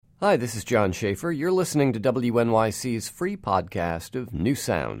Hi, this is John Schaefer. You're listening to WNYC's free podcast of New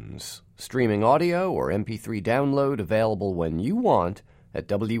Sounds. Streaming audio or MP3 download available when you want at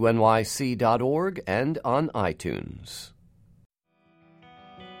wnyc.org and on iTunes.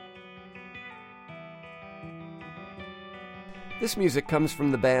 This music comes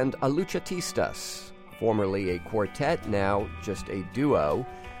from the band Guitarist, formerly a quartet, now just a duo,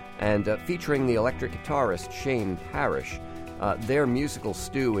 and featuring the electric guitarist Shane Parish. Their musical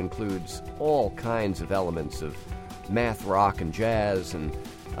stew includes all kinds of elements of math rock and jazz and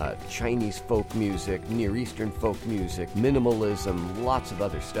Chinese folk music, Near Eastern folk music, minimalism, lots of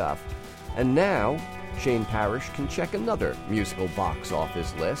other stuff. And now, Shane Parish can check another musical box off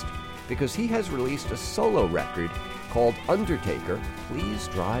his list because he has released a solo record called Undertaker, Please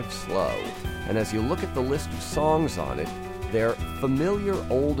Drive Slow. And as you look at the list of songs on it, they're familiar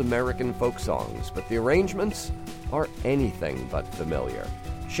old American folk songs, but the arrangements are anything but familiar.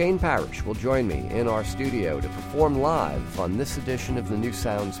 Shane Parish will join me in our studio to perform live on this edition of the New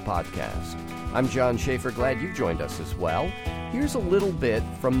Sounds podcast. I'm John Schaefer, glad you joined us as well. Here's a little bit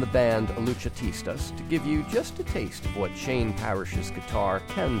from the band Guitarist to give you just a taste of what Shane Parish's guitar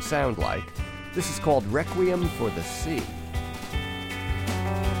can sound like. This is called Requiem for the Sea.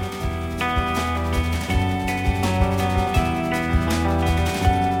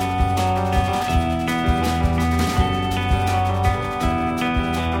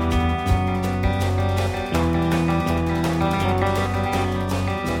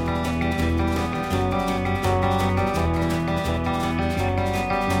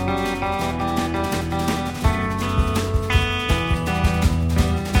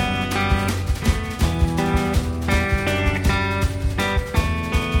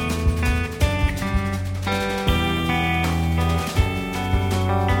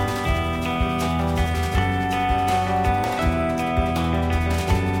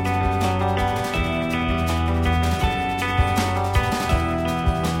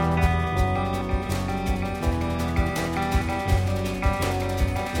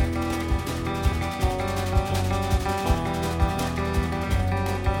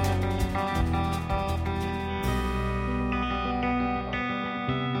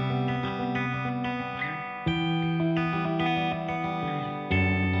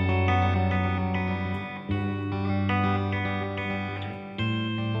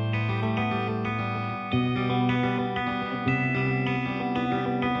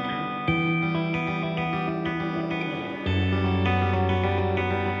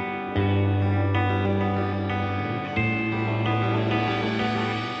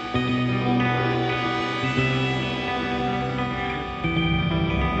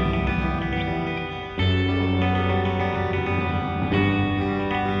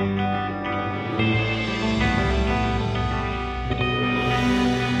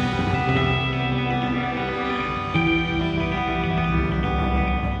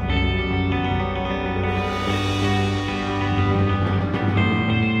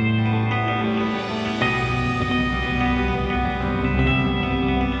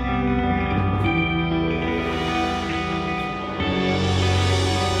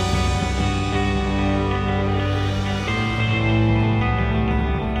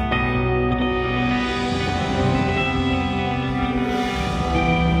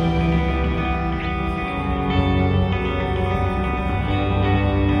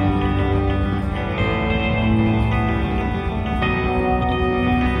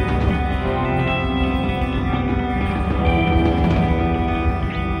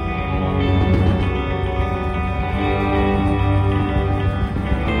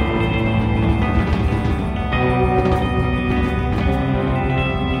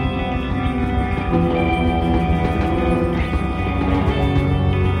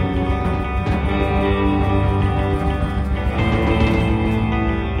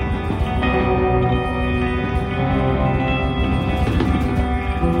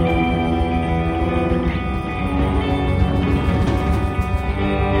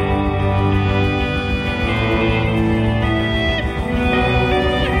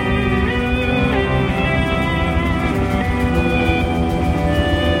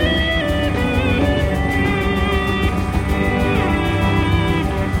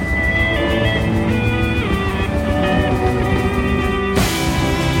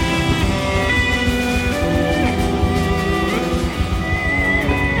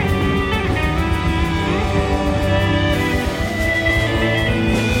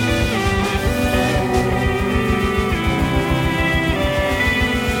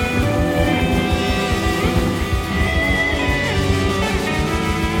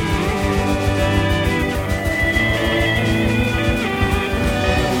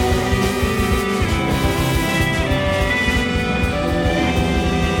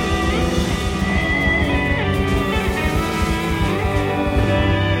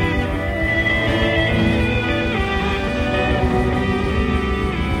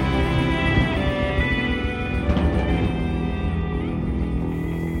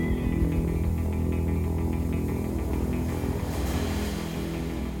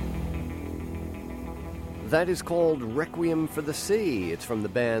 That is called Requiem for the Sea. It's from the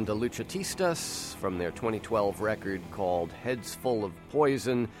band Luchatistas, from their 2012 record called Heads Full of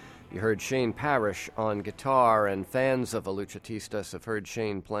Poison. You heard Shane Parish on guitar, and fans of Luchatistas have heard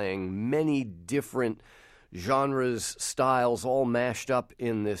Shane playing many different genres, styles, all mashed up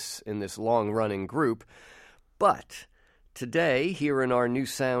in this long-running group. But today, here in our New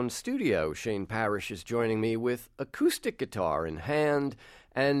Sound studio, Shane Parish is joining me with acoustic guitar in hand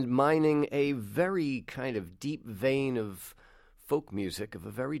and mining a very kind of deep vein of folk music of a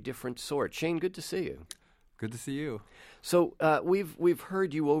very different sort. Shane, good to see you. Good to see you. So we've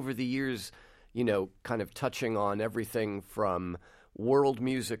heard you over the years, kind of touching on everything from world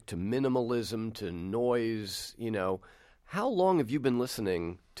music to minimalism to noise. How long have you been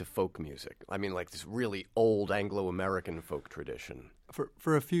listening to folk music? I mean, like this really old Anglo-American folk tradition.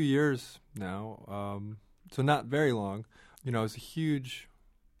 For a few years now, so not very long. I was a huge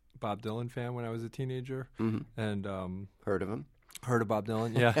Bob Dylan fan when I was a teenager, and heard of him? Heard of Bob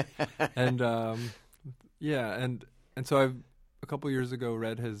Dylan, yeah, and and so I've a couple years ago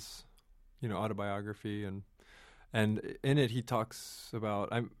read his, autobiography, and in it he talks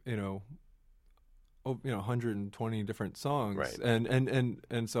about 120 different songs, right?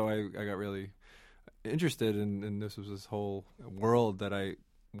 And so I got really interested, and this was this whole world that I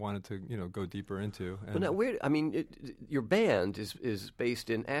wanted to go deeper into. And well, now your band is based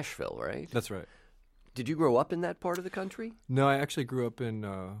in Asheville, right? That's right. Did you grow up in that part of the country? No, I actually grew up in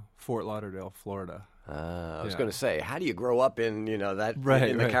Fort Lauderdale, Florida. I was going to say, how do you grow up in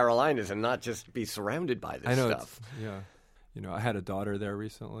the Carolinas and not just be surrounded by this stuff? I had a daughter there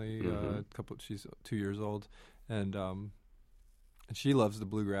recently. She's 2 years old, and she loves the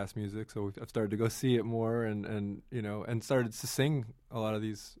bluegrass music, so I've started to go see it more, and started to sing a lot of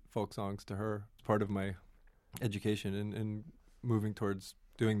these folk songs to her. It's part of my education and moving towards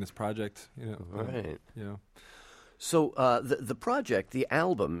doing this project. Right. So the project, the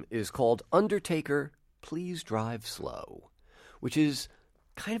album, is called Undertaker, Please Drive Slow, which is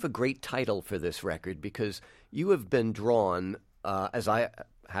kind of a great title for this record because you have been drawn, as I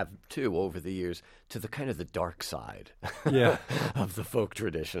have too over the years, to the kind of the dark side of the folk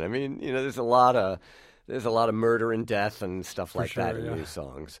tradition. I mean, there's a lot of murder and death and stuff like that in these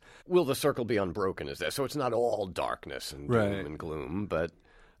songs. Will the Circle Be Unbroken is there, so it's not all darkness and doom and gloom, but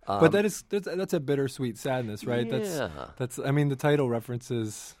that's a bittersweet sadness, right? Yeah. That's the title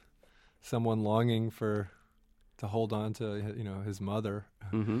references someone longing to hold on to his mother,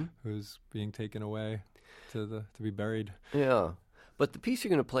 who's being taken away to be buried. Yeah. But the piece you're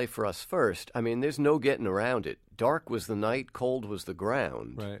going to play for us first, there's no getting around it. Dark was the night, cold was the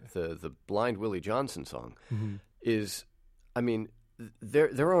ground. Right. The Blind Willie Johnson song is,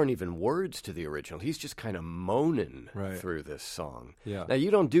 there aren't even words to the original. He's just kind of moaning through this song. Yeah. Now,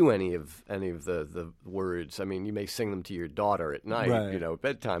 you don't do any of the words. You may sing them to your daughter at night, at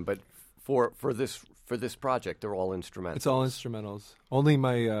bedtime. But for this project, they're all instrumentals. It's all instrumentals. Only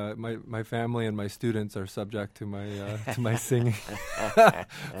my family and my students are subject to my singing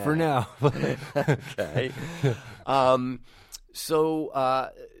for now. Okay.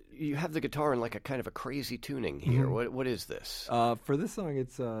 So you have the guitar in like a kind of a crazy tuning here. What is this? For this song,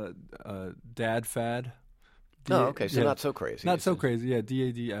 it's Dad Fad. Okay, so not so crazy. Not so crazy, yeah.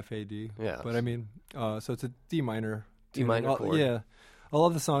 D-A-D-F-A-D. Yeah. But so it's a D minor. D minor chord. Yeah. All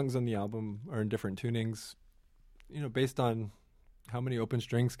of the songs on the album are in different tunings, based on how many open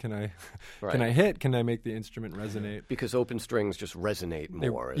strings can I hit? Can I make the instrument resonate? Because open strings just resonate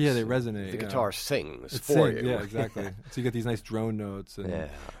more. They resonate. The guitar sings for you. Yeah, exactly. So you get these nice drone notes,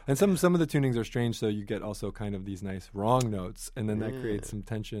 and some of the tunings are strange. So you get also kind of these nice wrong notes, and then that creates some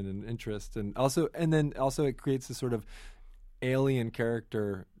tension and interest, and also it creates this sort of alien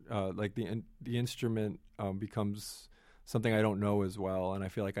character. Like the instrument becomes something I don't know as well, and I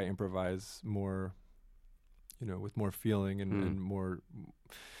feel like I improvise more, with more feeling and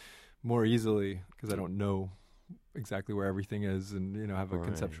more easily because I don't know exactly where everything is, and have a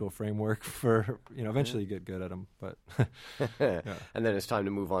conceptual framework for eventually get good at them. But and then it's time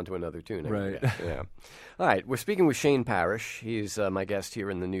to move on to another tune. Right. Yeah. All right. We're speaking with Shane Parish. He's my guest here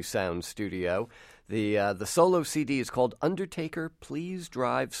in the New Sound studio. The solo CD is called Undertaker, Please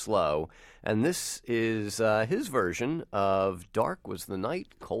Drive Slow, and this is his version of Dark Was the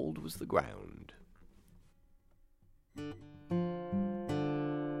Night, Cold Was the Ground.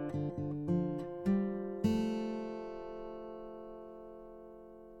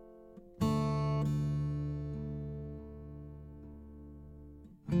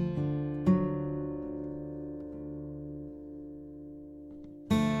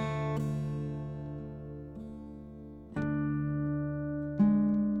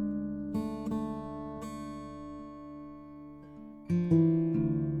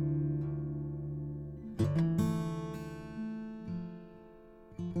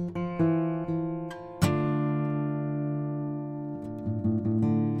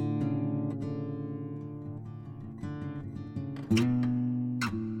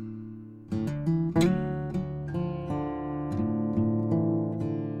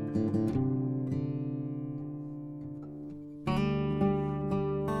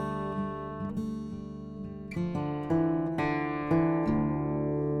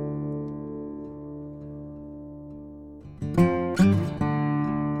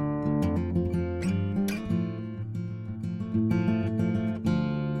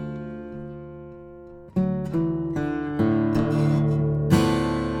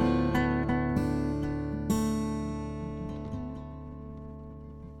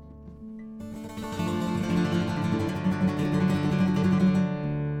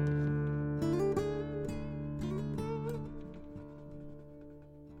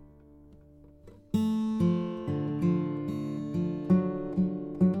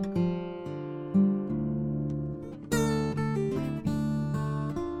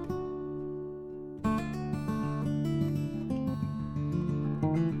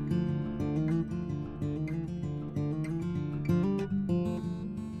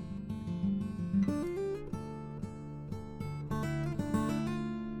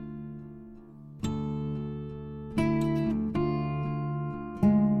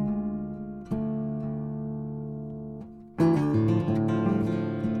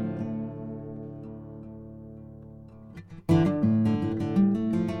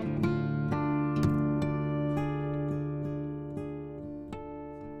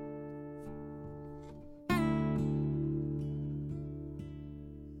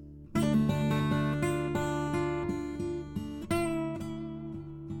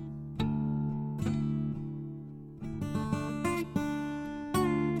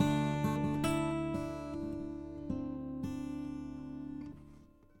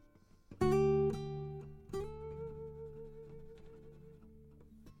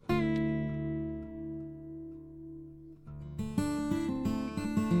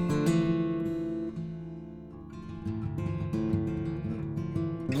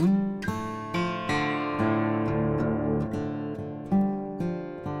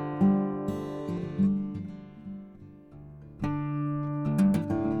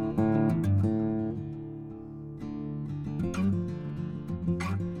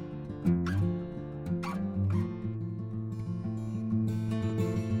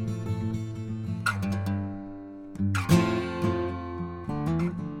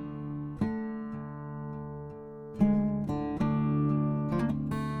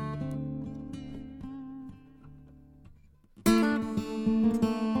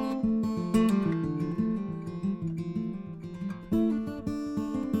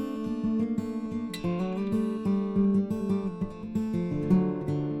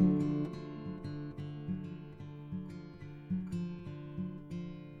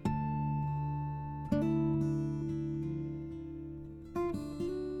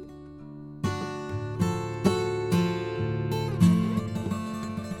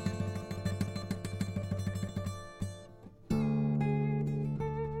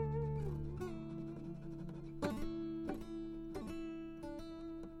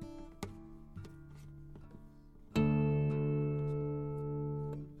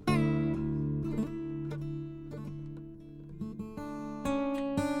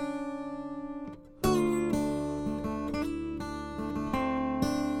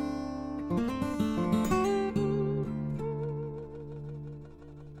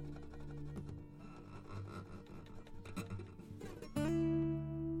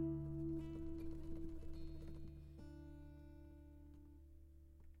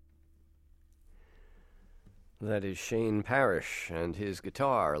 That is Shane Parish and his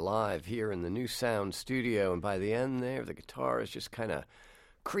guitar live here in the New Sound studio. And by the end there, the guitar is just kind of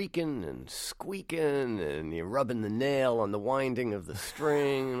creaking and squeaking, and you're rubbing the nail on the winding of the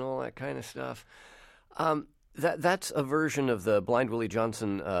string and all that kind of stuff. That's a version of the Blind Willie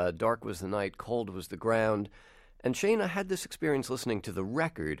Johnson, Dark Was the Night, Cold Was the Ground. And Shane, I had this experience listening to the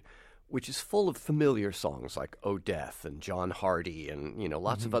record, which is full of familiar songs like Oh Death and John Hardy and, you know,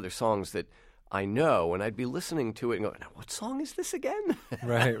 lots of other songs that I know, and I'd be listening to it and go, now, what song is this again?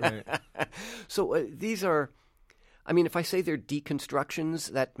 Right. So these are, I mean, if I say they're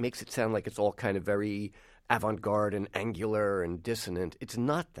deconstructions, that makes it sound like it's all kind of very avant-garde and angular and dissonant. It's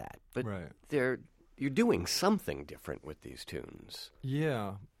not that, but you're doing something different with these tunes.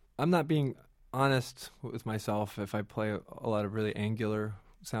 Yeah. I'm not being honest with myself. If I play a lot of really angular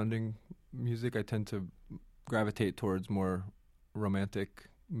sounding music, I tend to gravitate towards more romantic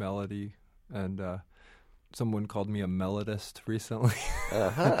melody. And someone called me a melodist recently,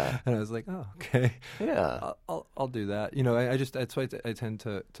 and I was like, "Oh, okay, yeah, I'll do that." You know, I just that's why I tend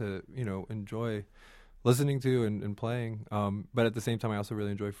to you know enjoy listening to and playing. But at the same time, I also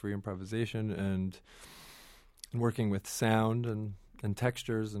really enjoy free improvisation and working with sound and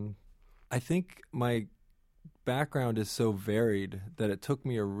textures. And I think my background is so varied that it took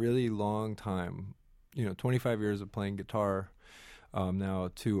me a really long time, 25 years of playing guitar now,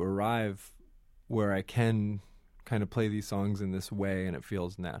 to arrive where I can kind of play these songs in this way and it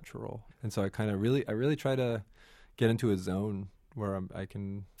feels natural. And so I really try to get into a zone where I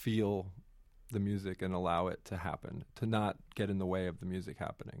can feel the music and allow it to happen, to not get in the way of the music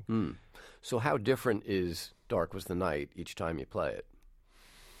happening. So how different is Dark Was the Night each time you play it?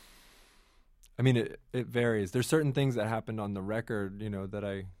 I mean, it varies. There's certain things that happened on the record,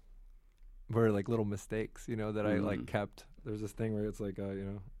 that were like little mistakes, that I like kept. There's this thing where it's like,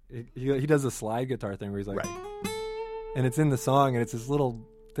 he does a slide guitar thing where he's like, and it's in the song, and it's this little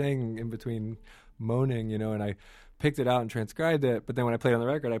thing in between moaning, and I picked it out and transcribed it, but then when I played on the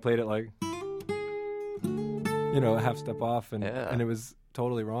record, I played it like, a half step off, and it was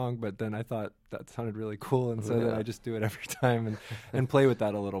totally wrong, but then I thought that sounded really cool, and so then I just do it every time and play with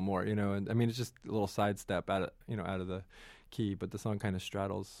that a little more, you know. And I mean, it's just a little sidestep out of the key, but the song kind of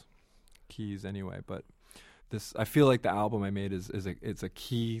straddles keys anyway. But I feel like the album I made it's a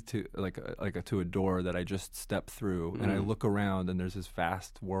key to to a door that I just step through, and I look around, and there's this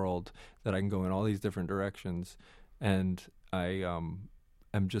vast world that I can go in all these different directions, and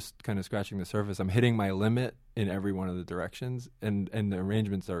I'm just kind of scratching the surface. I'm hitting my limit in every one of the directions, and the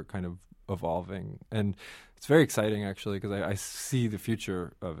arrangements are kind of evolving, and it's very exciting actually, because I see the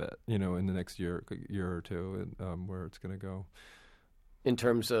future of it, you know, in the next year or two, and where it's going to go. In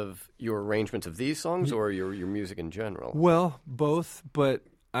terms of your arrangements of these songs, or your music in general? Well, both, but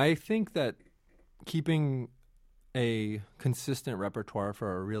I think that keeping a consistent repertoire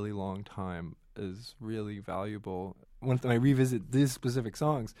for a really long time is really valuable. When I revisit these specific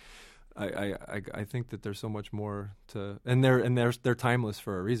songs, I think that there's so much more to, and they're timeless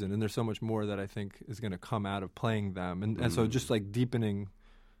for a reason, and there's so much more that I think is going to come out of playing them, and so just like deepening.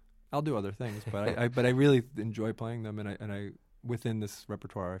 I'll do other things, but I really enjoy playing them, and I within this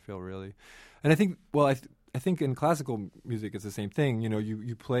repertoire I feel really, and I think I think in classical music it's the same thing. You know,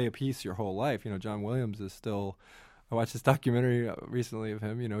 you play a piece your whole life. You know, John Williams is still. I watched this documentary recently of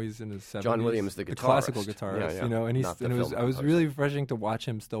him. You know, he's in his 70s. John Williams, the guitarist. The classical guitarist. Yeah. You know, and I was really refreshing to watch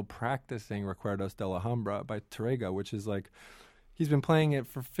him still practicing Recuerdos de la Alhambra by Torrega, which is like, he's been playing it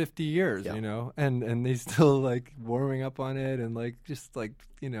for 50 years, you know, and he's still like warming up on it, and like just like,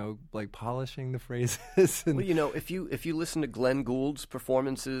 you know, like polishing the phrases. And well, you know, if you listen to Glenn Gould's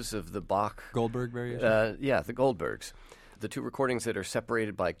performances of the Bach Goldberg variation, the Goldbergs, the two recordings that are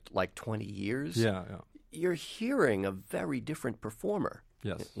separated by like 20 years, you're hearing a very different performer.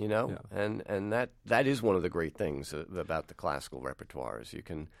 Yes, you know, and that is one of the great things about the classical repertoire, is you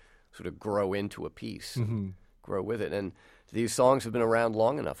can sort of grow into a piece, grow with it, and these songs have been around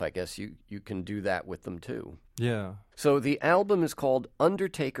long enough. I guess you can do that with them too. Yeah. So the album is called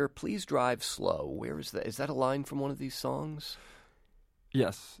Undertaker, Please Drive Slow. Where is that? Is that a line from one of these songs?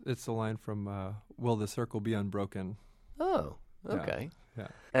 Yes, it's a line from Will the Circle Be Unbroken? Oh, okay. Yeah.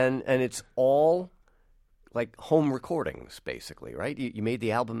 And it's all like home recordings, basically, right? You made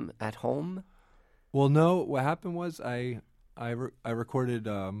the album at home? Well, no. What happened was I recorded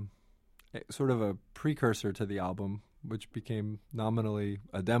sort of a precursor to the album, which became nominally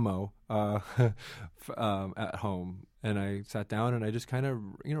a demo at home. And I sat down and I just kind of,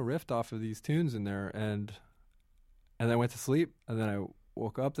 you know, riffed off of these tunes in there, and I went to sleep, and then I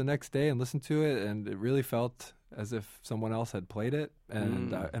woke up the next day and listened to it, and it really felt as if someone else had played it,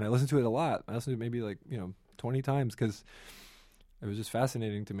 and I listened to it a lot. I listened to it maybe like, you know, 20 times, because it was just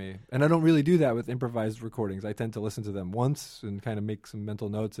fascinating to me. And I don't really do that with improvised recordings. I tend to listen to them once and kind of make some mental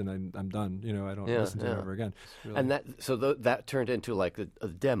notes, and I'm done. You know, I don't listen to them ever again. Really. And that turned into like a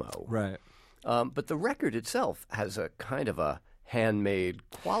demo. Right. But the record itself has a kind of a handmade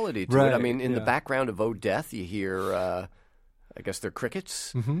quality to it. I mean, in the background of Oh Death, you hear... I guess they're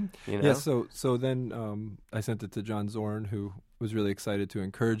crickets. Mm-hmm. You know? Yeah. So then I sent it to John Zorn, who was really excited to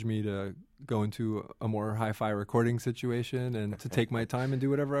encourage me to go into a more hi-fi recording situation and to take my time and do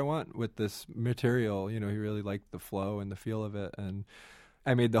whatever I want with this material. You know, he really liked the flow and the feel of it, and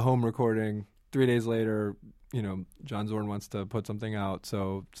I made the home recording. 3 days later, you know, John Zorn wants to put something out.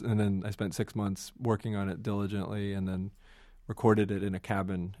 And then I spent 6 months working on it diligently, and then recorded it in a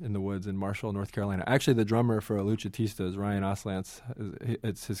cabin in the woods in Marshall, North Carolina. Actually, the drummer for Luchatistas is Ryan Oslantz.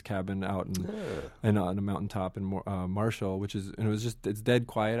 It's his cabin out on a mountaintop in Marshall, it's dead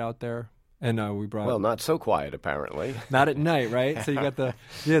quiet out there. And we brought... Well, not so quiet, apparently. Not at night, right? So you got the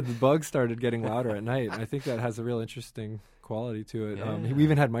bugs started getting louder at night. I think that has a real interesting quality to it. Yeah. We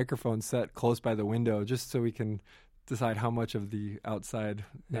even had microphones set close by the window just so we can decide how much of the outside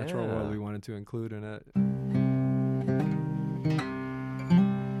natural world we wanted to include in it.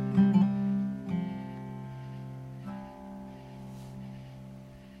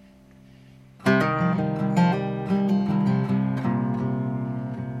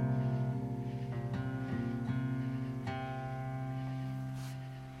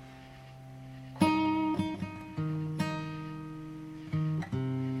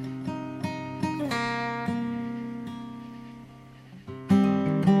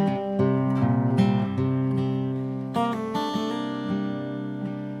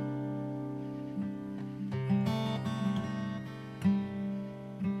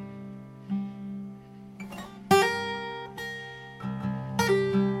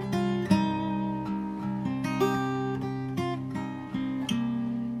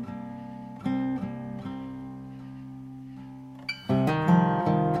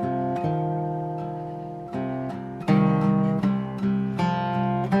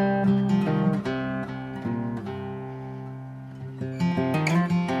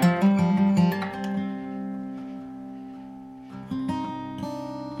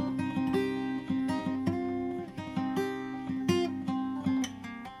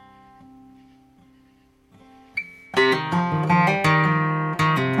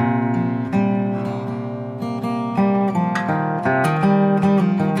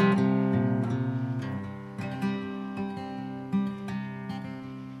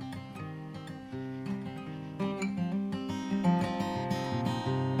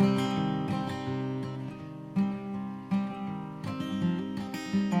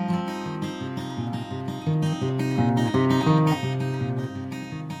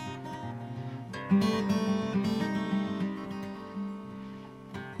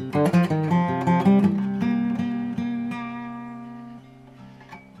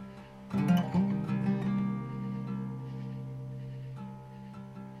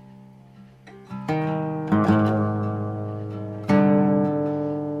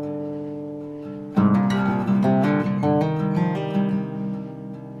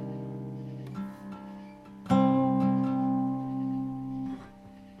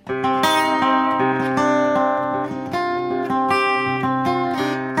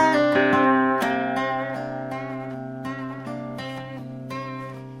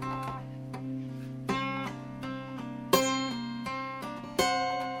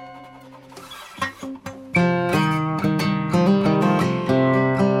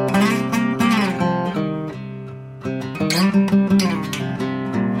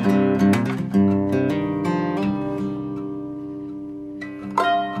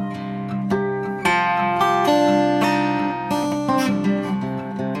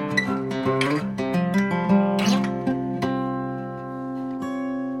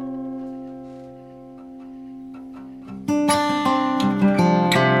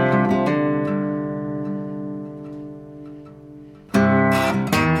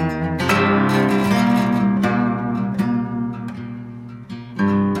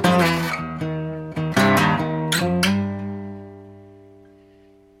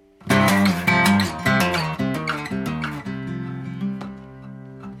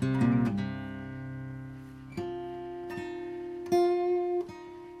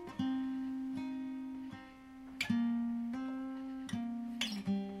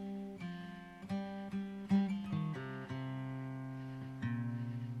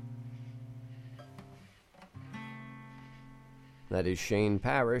 That is Shane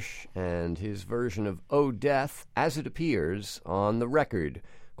Parish and his version of Oh Death as it appears on the record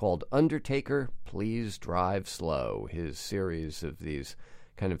called Undertaker, Please Drive Slow, his series of these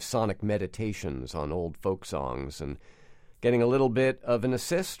kind of sonic meditations on old folk songs, and getting a little bit of an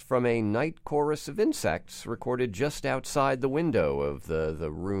assist from a night chorus of insects recorded just outside the window of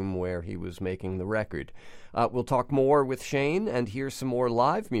the room where he was making the record. We'll talk more with Shane and hear some more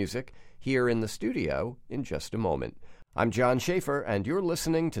live music here in the studio in just a moment. I'm John Schaefer, and you're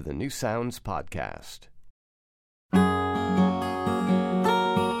listening to the New Sounds Podcast.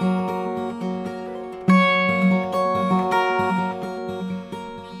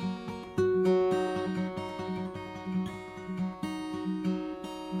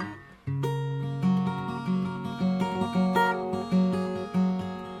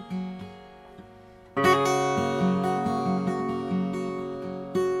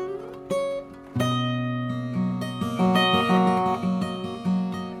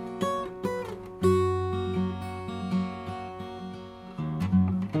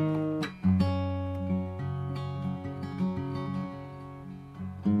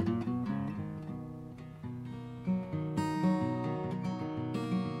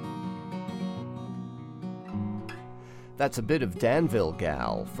 That's a bit of Danville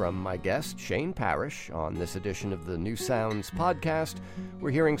Gal from my guest, Shane Parish, on this edition of the New Sounds Podcast. We're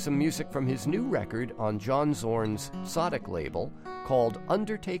hearing some music from his new record on John Zorn's Sodic label called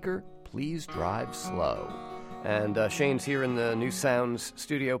Undertaker, Please Drive Slow. And Shane's here in the New Sounds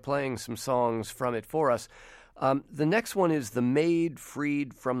studio playing some songs from it for us. The next one is The Maid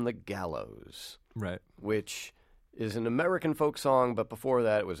Freed from the Gallows. Right. Which is an American folk song, but before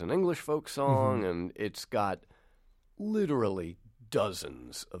that it was an English folk song, and it's got literally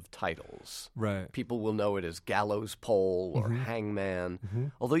dozens of titles. Right. People will know it as Gallows Pole or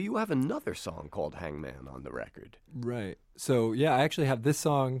Hangman, although you have another song called Hangman on the record. Right. So, yeah, I actually have this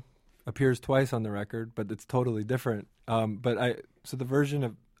song appears twice on the record, but it's totally different. So the version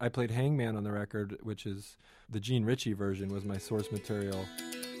of I played Hangman on the record, which is the Gene Ritchie version, was my source material.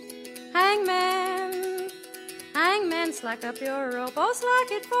 Hangman, hangman, slack up your rope, oh,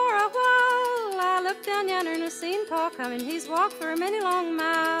 slack it for a while. I looked down yonder and I seen Pa coming. He's walked for many long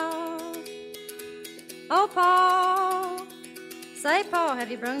miles. Oh, Pa, say, Pa, have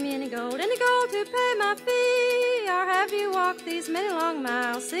you brung me any gold to pay my fee? Or have you walked these many long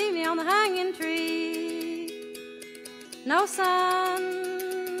miles, see me on the hanging tree? No, son,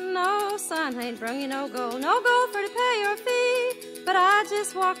 ain't brung you no gold for to pay your fee. But I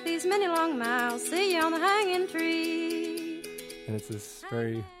just walked these many long miles, see you on the hanging tree. And it's this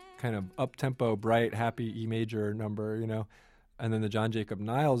very kind of up-tempo, bright, happy E major number, you know. And then the John Jacob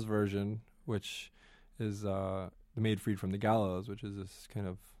Niles version, which is The Maid Freed from the Gallows, which is this kind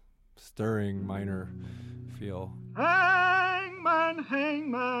of stirring minor feel. Hangman,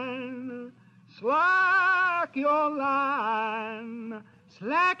 hangman, slack your line,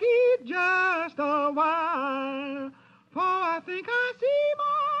 slack it just a while, for I think I see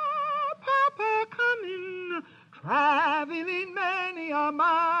my papa coming, traveling many a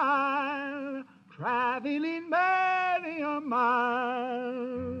mile, traveling many a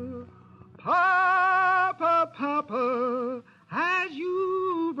mile. Papa, Papa, as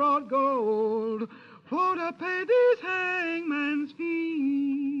you brought gold for to pay this hangman's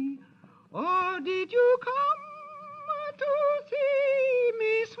fee, or did you come to see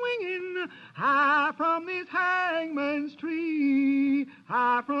me swinging high from this hangman's tree,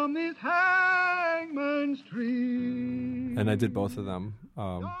 high from this hangman's tree? And I did both of them.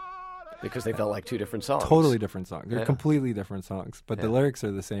 Because they felt like two different songs. Totally different songs. They're completely different songs, but the lyrics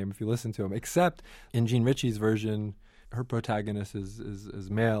are the same if you listen to them, except in Jean Ritchie's version, her protagonist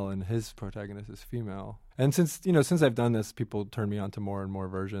is male and his protagonist is female. And since I've done this, people turn me on to more and more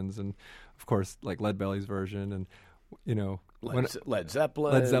versions, and of course like Leadbelly's version and Led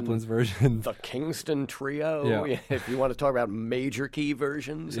Zeppelin. Led Zeppelin's version. The Kingston Trio. Yeah. If you want to talk about major key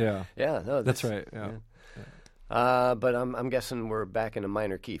versions. Yeah. Yeah, no, that's right. Yeah. But I'm guessing we're back in a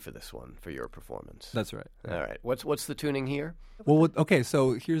minor key for this one, for your performance. That's right. All right. What's the tuning here? Well, okay,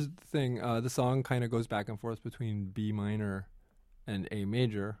 so here's the thing. The song kind of goes back and forth between B minor and A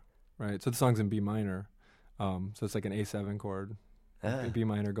major, right? So the song's in B minor. So it's like an A7 chord, B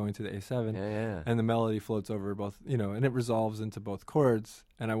minor going to the A7. Yeah. And the melody floats over both, and it resolves into both chords.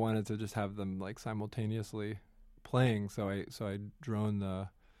 And I wanted to just have them like simultaneously playing. So I drone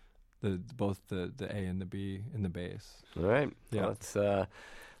both the A and the B in the bass. All right. Yeah.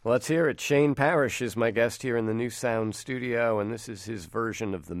 Let's hear it. Shane Parish is my guest here in the New Sound Studio, and this is his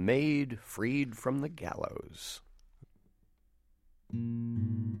version of The Maid Freed from the Gallows.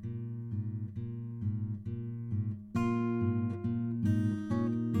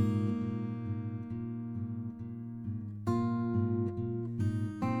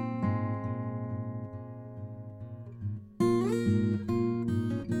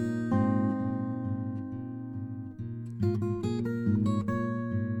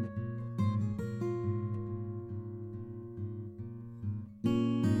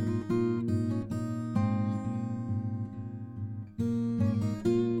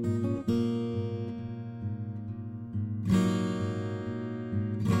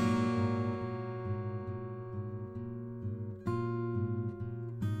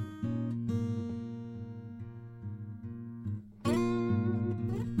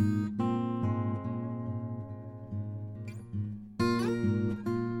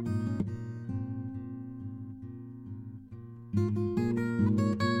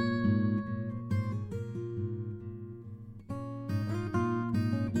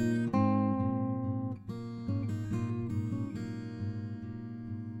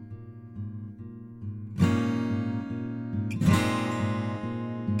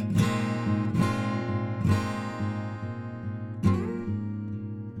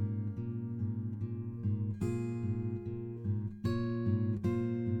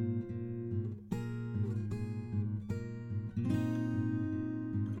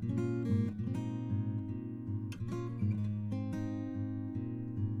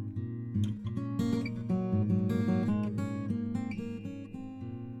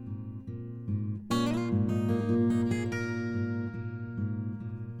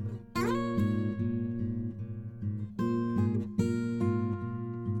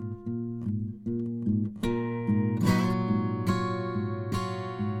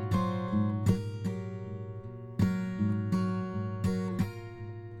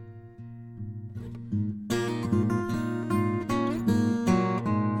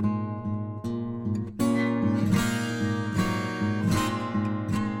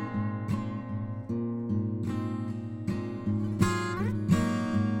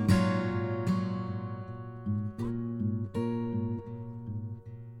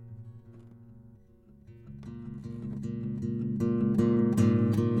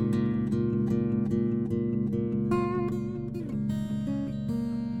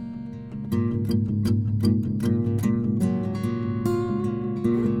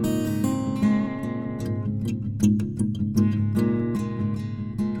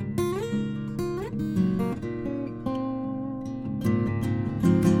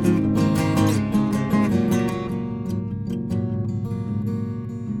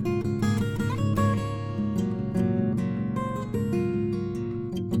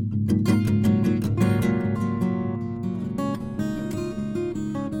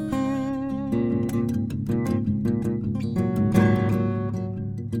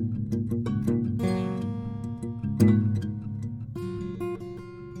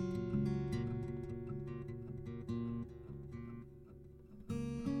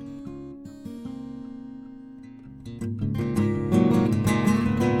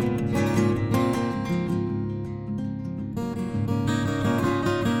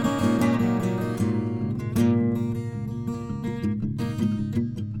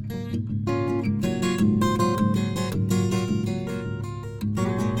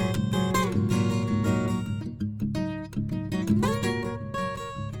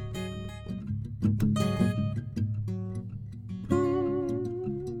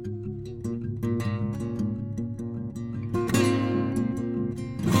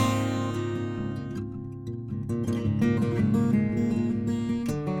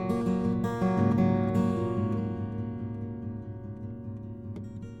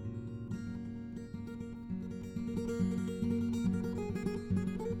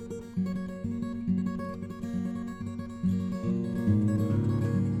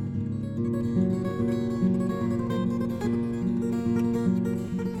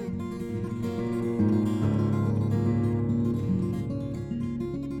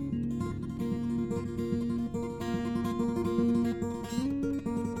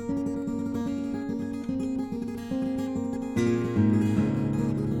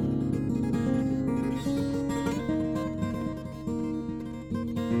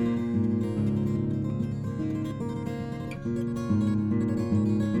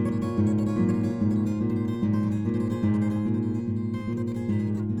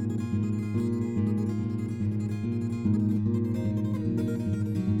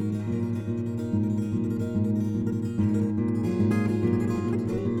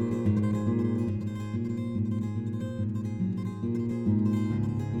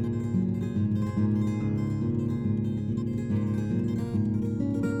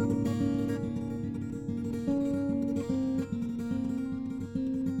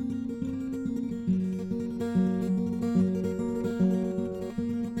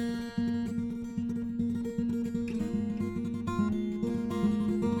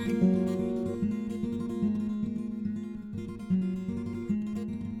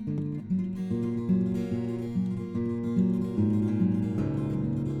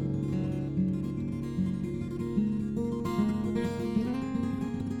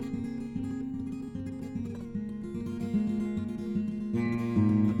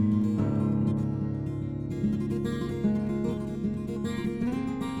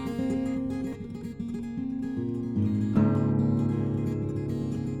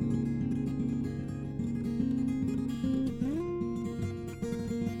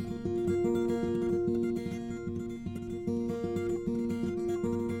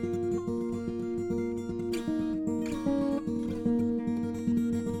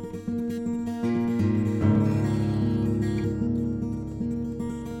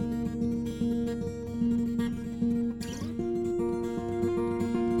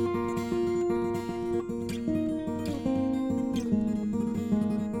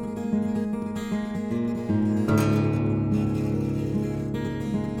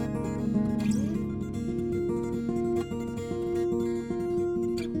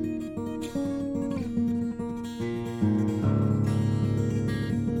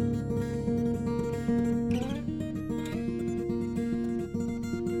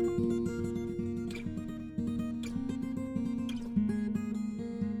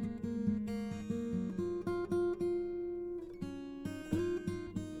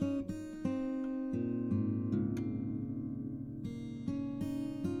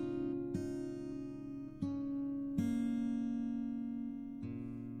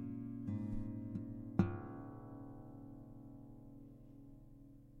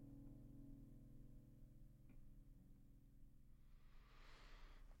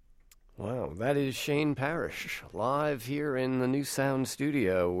 Wow, that is Shane Parish, live here in the New Sound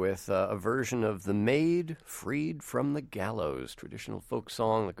studio with a version of The Maid Freed from the Gallows, traditional folk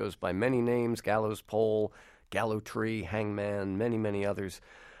song that goes by many names: Gallows Pole, Gallow Tree, Hangman, many, many others.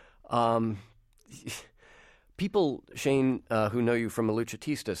 People, Shane, who know you from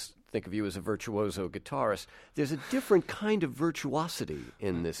Luchatistas, think of you as a virtuoso guitarist. There's a different kind of virtuosity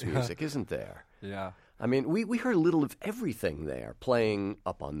in this music, isn't there? Yeah. I mean, we heard a little of everything there, playing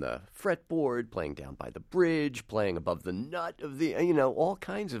up on the fretboard, playing down by the bridge, playing above the nut of the, all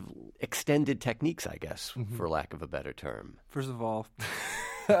kinds of extended techniques, I guess, for lack of a better term. First of all,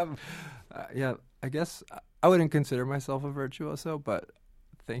 I guess I wouldn't consider myself a virtuoso, but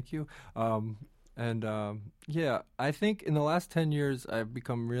thank you. I think in the last 10 years, I've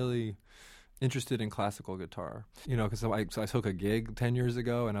become really interested in classical guitar, because I took a gig 10 years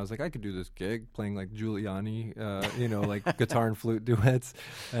ago, and I was like, I could do this gig playing like Giuliani, like guitar and flute duets,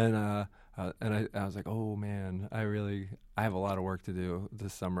 and I was like, oh man, I have a lot of work to do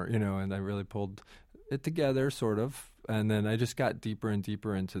this summer, and I really pulled it together, sort of, and then I just got deeper and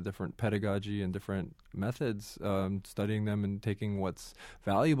deeper into different pedagogy and different methods, studying them and taking what's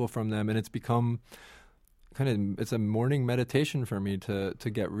valuable from them, and it's become it's a morning meditation for me to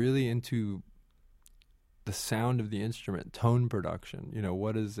get really into the sound of the instrument, tone production.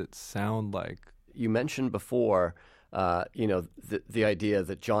 What does it sound like? You mentioned before, the idea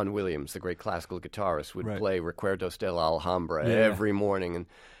that John Williams, the great classical guitarist, would play Recuerdos de la Alhambra every morning. And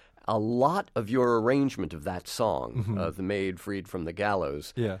a lot of your arrangement of that song, The Maid Freed from the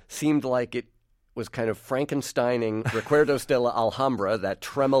Gallows, seemed like it was kind of Frankensteining Recuerdos de la Alhambra, that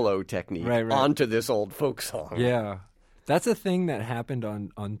tremolo technique, onto this old folk song. Yeah. That's a thing that happened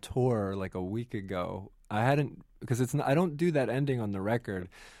on tour like a week ago. I don't do that ending on the record.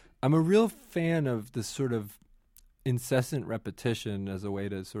 I'm a real fan of this sort of incessant repetition as a way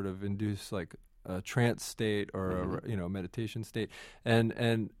to sort of induce like a trance state or a meditation state.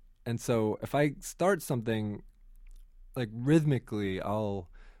 And so if I start something like rhythmically, I'll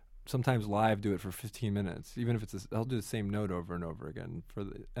sometimes live do it for 15 minutes, even if I'll do the same note over and over again.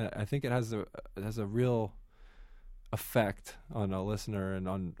 I think it has a real effect on a listener and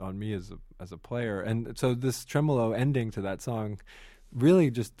on me as a player. And so this tremolo ending to that song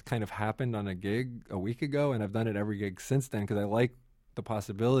really just kind of happened on a gig a week ago, and I've done it every gig since then because I like the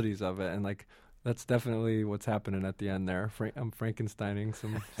possibilities of it, and like that's definitely what's happening at the end there. I'm Frankensteining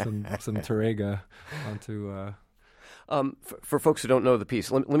some Tarrega onto. For folks who don't know the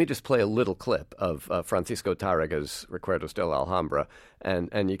piece, let me just play a little clip of Francisco Tárrega's Recuerdos de la Alhambra,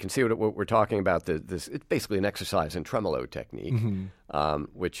 and you can see what we're talking about. It's basically an exercise in tremolo technique,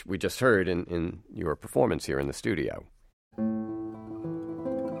 which we just heard in your performance here in the studio.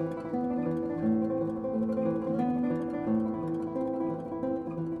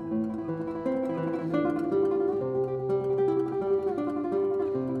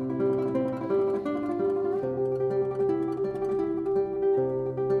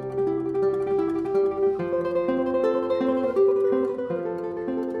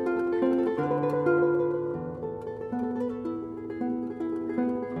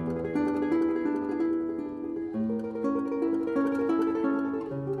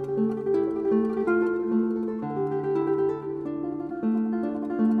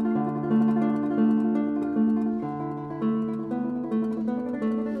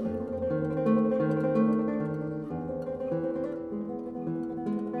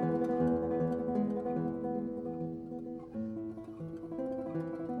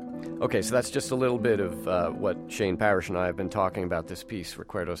 Okay, so that's just a little bit of what Shane Parish and I have been talking about this piece,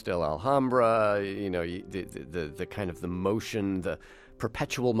 Recuerdos de la Alhambra, the kind of the motion, the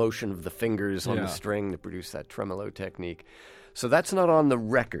perpetual motion of the fingers on the string to produce that tremolo technique. So that's not on the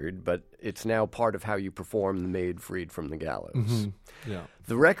record, but it's now part of how you perform The Maid Freed from the Gallows. Yeah.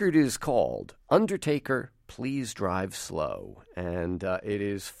 The record is called Undertaker, Please Drive Slow, and it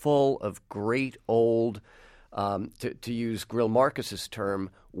is full of great old, to use Grill Marcus's term,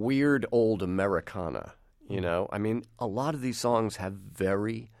 weird old Americana. I mean, a lot of these songs have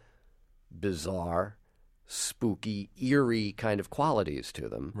very bizarre, spooky, eerie kind of qualities to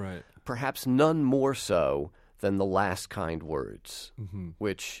them. Right. Perhaps none more so than The Last Kind Words,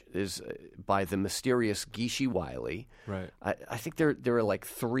 which is by the mysterious Geeshie Wiley. Right. I think there are like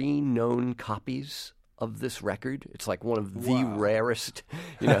 3 known copies of this record. It's like one of the rarest,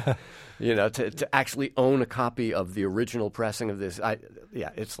 to actually own a copy of the original pressing of this.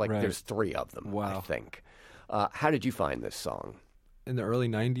 It's like there's 3 of them, I think. How did you find this song? In the early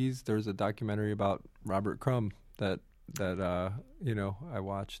 90s, there was a documentary about Robert Crumb that I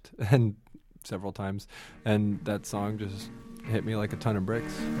watched and several times, and that song just hit me like a ton of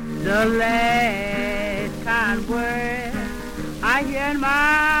bricks. The last kind word I hear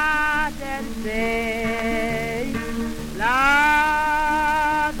my daddy say,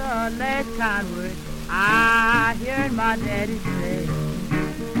 Lord, the last kind word I hear my daddy say.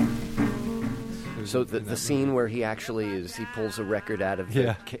 So the scene where he actually he pulls a record out of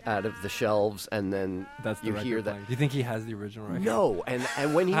the shelves, and then that's the you hear that. Do you think he has the original record? No, and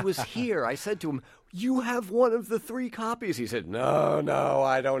when he was here, I said to him, "You have one of the 3 copies." He said, "No,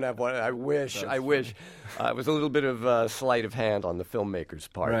 I don't have one. I wish. It was a little bit of sleight of hand on the filmmaker's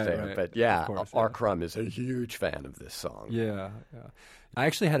part there, right. But yeah, Of course, R. Crumb is a huge fan of this song. Yeah. I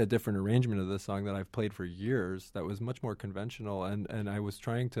actually had a different arrangement of this song that I've played for years that was much more conventional, and I was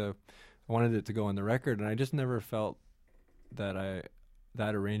I wanted it to go on the record, and I just never felt that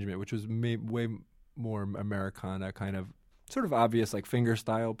arrangement, which was way more Americana, kind of sort of obvious, like finger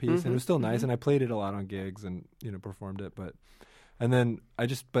style piece, and it was still nice, and I played it a lot on gigs and performed it, but I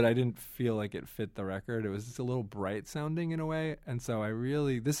didn't feel like it fit the record. It was just a little bright sounding in a way, and so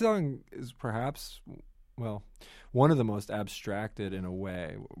this song is perhaps one of the most abstracted in a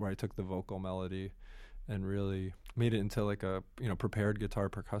way, where I took the vocal melody and really made it into like a prepared guitar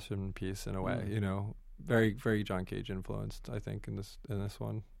percussion piece in a way, very very John Cage influenced, I think, in this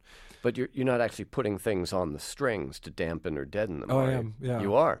one. But you're not actually putting things on the strings to dampen or deaden them. I am. Yeah,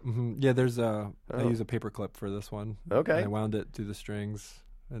 you are. Mm-hmm. Yeah, I use a paper clip for this one. Okay, and I wound it to the strings.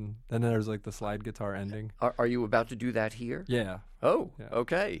 And then there's like the slide guitar ending. Are you about to do that here? Yeah. Oh, yeah.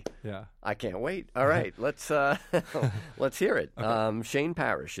 Okay. Yeah. I can't wait. All right, let's hear it. Okay. Shane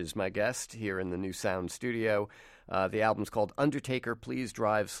Parish is my guest here in the New Sound studio. The album's called Undertaker, Please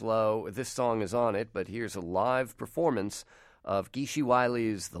Drive Slow. This song is on it, but here's a live performance of Geeshie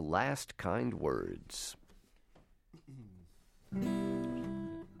Wiley's The Last Kind Words. Okay.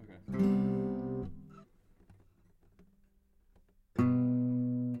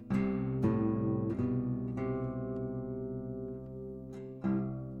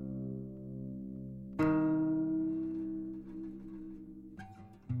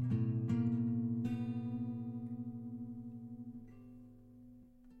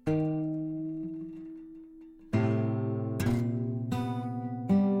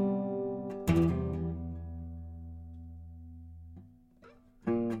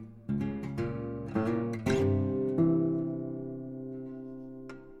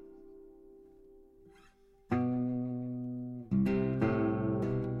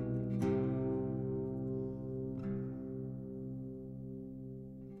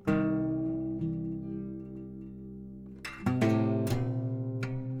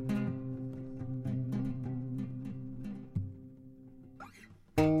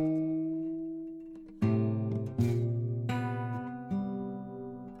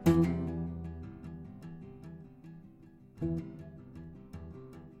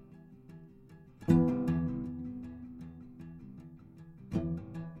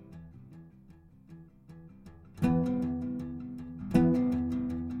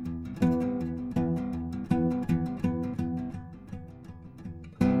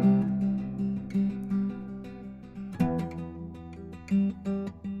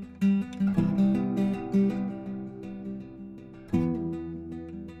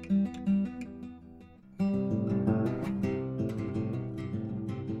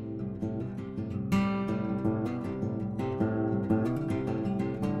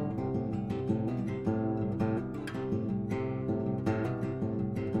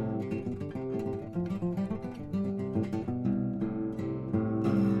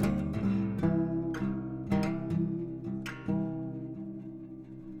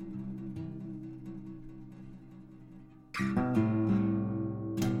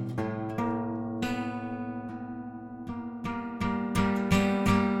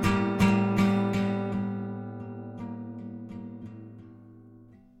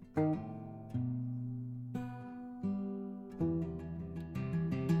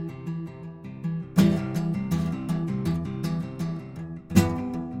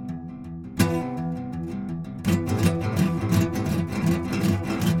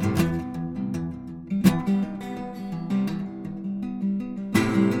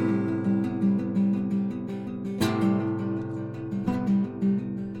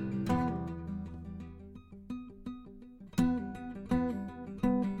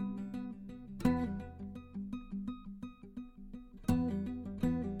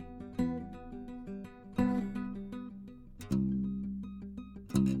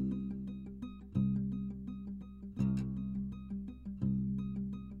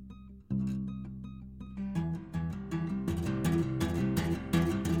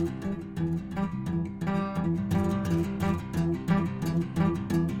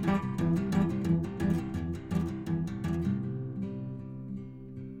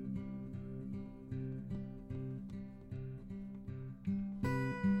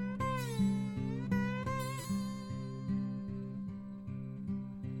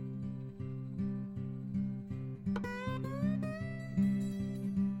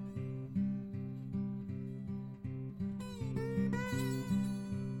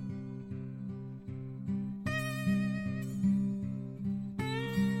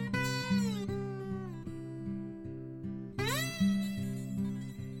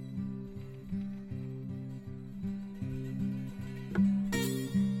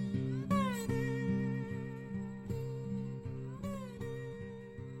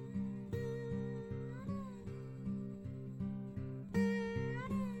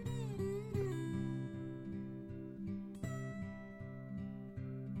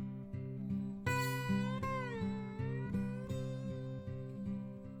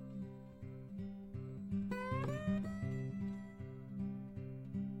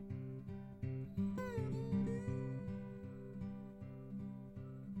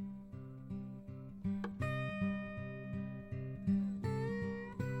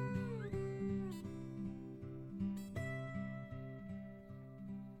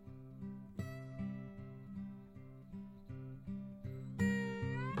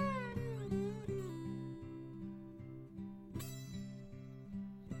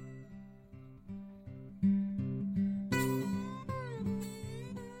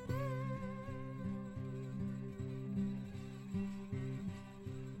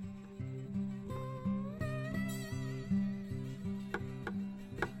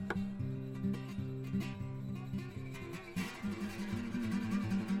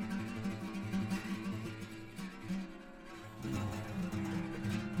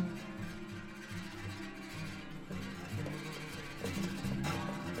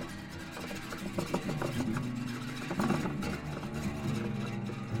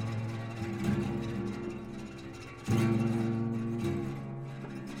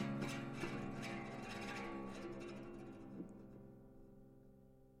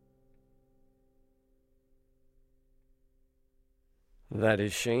 That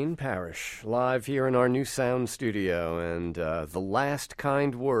is Shane Parish, live here in our New Sound studio, and The Last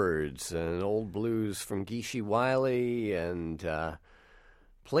Kind Words, an old blues from Geeshie Wiley, and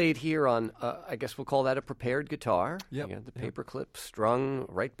played here on, I guess we'll call that a prepared guitar. Yep. You got the paper clip strung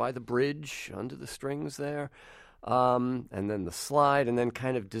right by the bridge, under the strings there, and then the slide, and then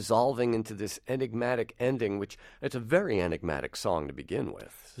kind of dissolving into this enigmatic ending, which it's a very enigmatic song to begin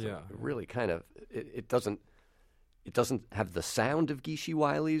with. So Yeah. it really kind of, it doesn't have the sound of Geeshie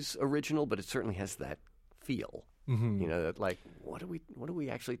Wiley's original, but it certainly has that feel. Mm-hmm. You know, that like, what are we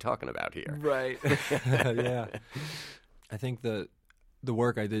actually talking about here? Right. Yeah. I think the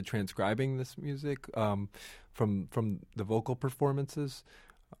work I did transcribing this music from the vocal performances,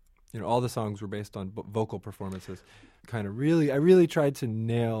 all the songs were based on vocal performances. I really tried to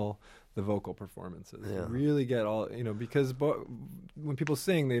nail the vocal performances. Yeah. Really get all, because when people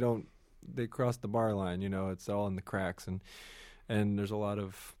sing, they cross the bar line, it's all in the cracks, and there's a lot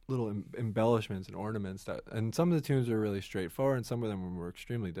of little embellishments and ornaments and some of the tunes are really straightforward, and some of them were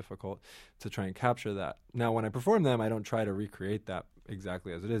extremely difficult to try and capture that. Now, when I perform them, I don't try to recreate that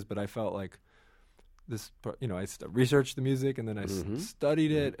exactly as it is, but I felt like this, I researched the music, and then I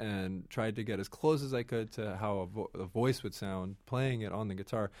studied it and tried to get as close as I could to how a voice would sound playing it on the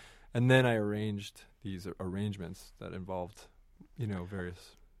guitar, and then I arranged these arrangements that involved,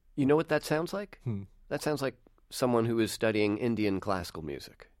 various. You know what that sounds like? That sounds like someone who is studying Indian classical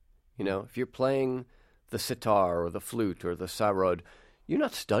music. If you're playing the sitar or the flute or the sarod, you're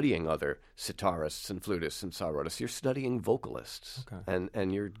not studying other sitarists and flutists and sarodists. You're studying vocalists. Okay.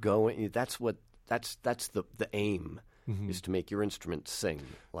 And you're going, that's the aim, is to make your instrument sing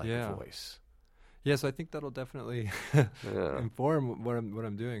like a voice. Yeah, so I think that'll definitely inform what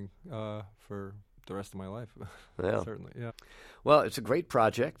I'm doing for the rest of my life. Yeah. Certainly, yeah. Well, it's a great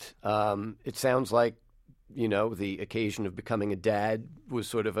project. It sounds like, the occasion of becoming a dad was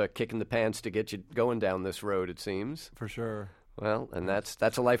sort of a kick in the pants to get you going down this road, it seems. For sure. Well, and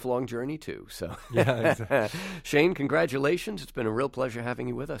that's a lifelong journey, too. So, yeah, exactly. Shane, congratulations. It's been a real pleasure having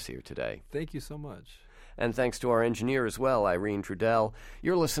you with us here today. Thank you so much. And thanks to our engineer as well, Irene Trudell.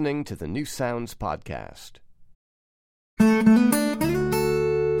 You're listening to the New Sounds Podcast.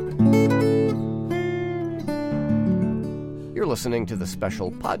 You're listening to the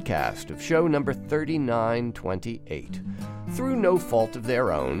special podcast of show number 3928. Through no fault of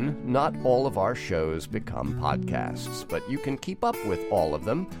their own, not all of our shows become podcasts, but you can keep up with all of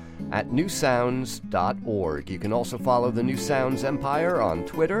them at newsounds.org. You can also follow the New Sounds Empire on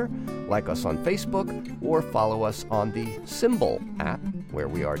Twitter, like us on Facebook, or follow us on the Symbol app, where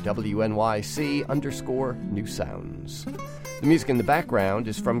we are WNYC_New Sounds. The music in the background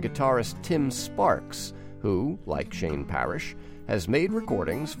is from guitarist Tim Sparks, who, like Shane Parish, has made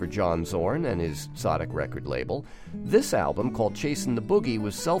recordings for John Zorn and his Zodic record label. This album, called Chasin' the Boogie,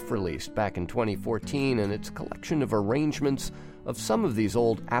 was self-released back in 2014, and it's a collection of arrangements of some of these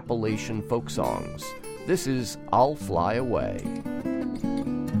old Appalachian folk songs. This is I'll Fly Away.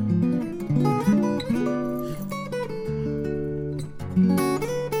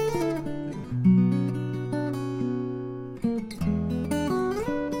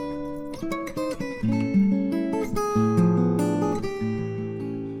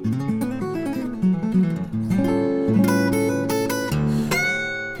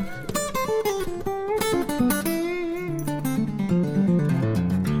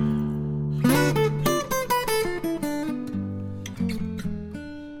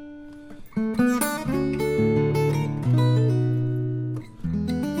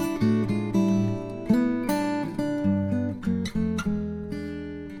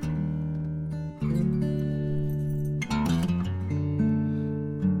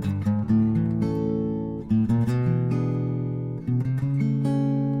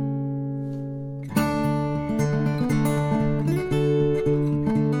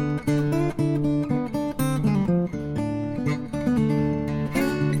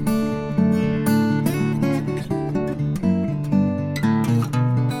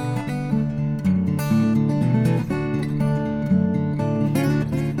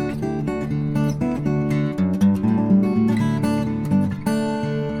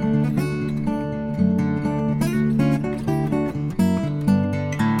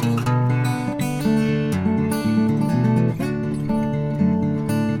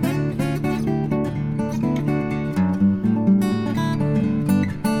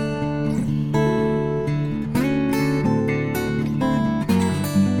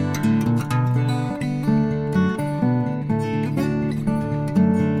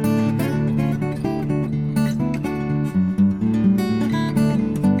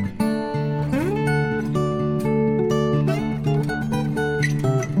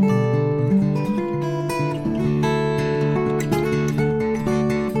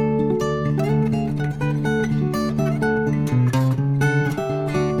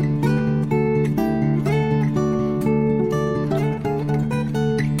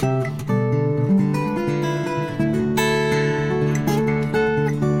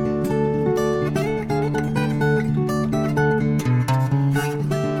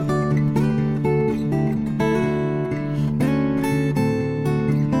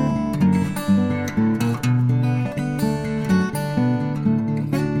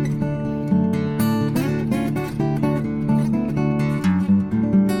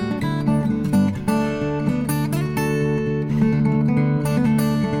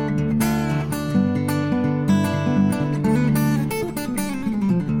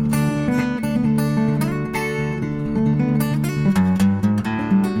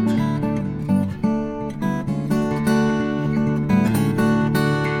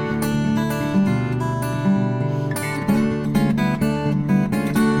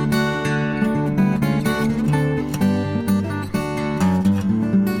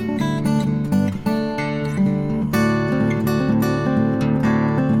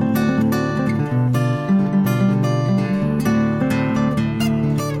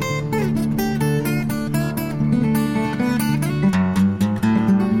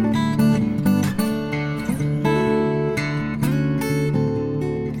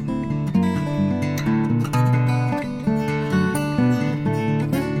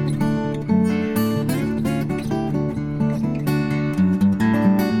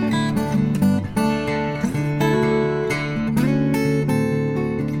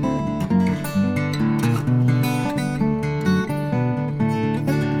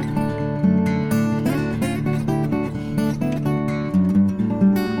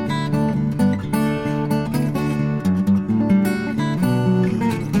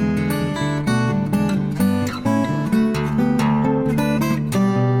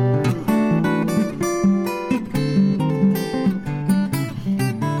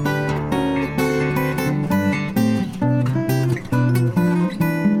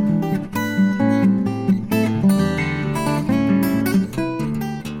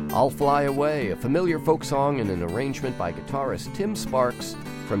 I'll Fly Away, a familiar folk song and an arrangement by guitarist Tim Sparks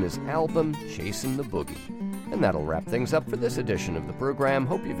from his album Chasin' the Boogie. And that'll wrap things up for this edition of the program.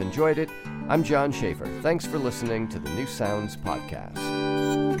 Hope you've enjoyed it. I'm John Schaefer. Thanks for listening to the New Sounds Podcast.